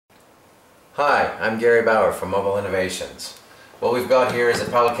Hi, I'm Gary Bauer from Mobile Innovations. What we've got here is a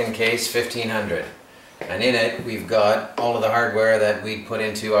Pelican Case 1500, and in it we've got all of the hardware that we put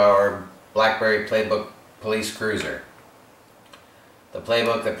into our BlackBerry Playbook Police Cruiser. The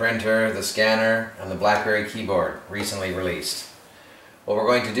Playbook, the printer, the scanner, and the BlackBerry keyboard, recently released. What we're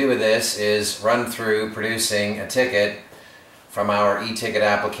going to do with this is run through producing a ticket from our eTicket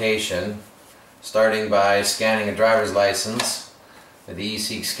application, starting by scanning a driver's license with the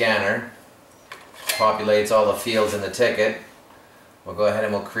eSeek scanner. Populates all the fields in the ticket. We'll go ahead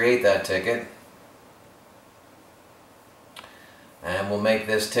and we'll create that ticket, and we'll make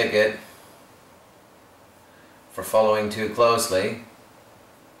this ticket for following too closely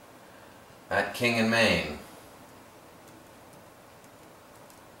at King and Main.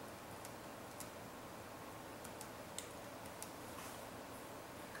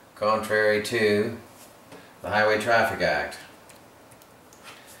 Contrary to the Highway Traffic Act,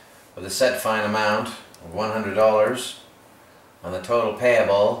 with a set fine amount of $100 on the total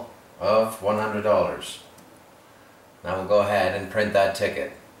payable of $100. Now we'll go ahead and print that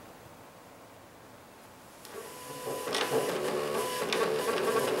ticket.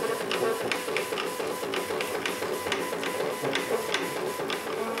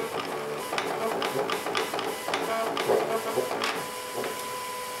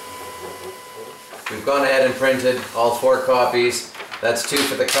 We've gone ahead and printed all 4 copies. That's 2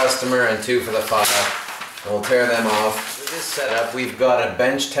 for the customer and 2 for the file. And we'll tear them off. With this setup, we've got a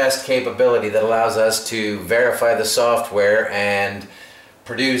bench test capability that allows us to verify the software and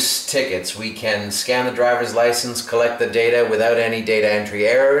produce tickets. We can scan the driver's license, collect the data without any data entry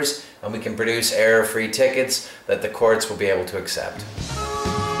errors, and we can produce error-free tickets that the courts will be able to accept.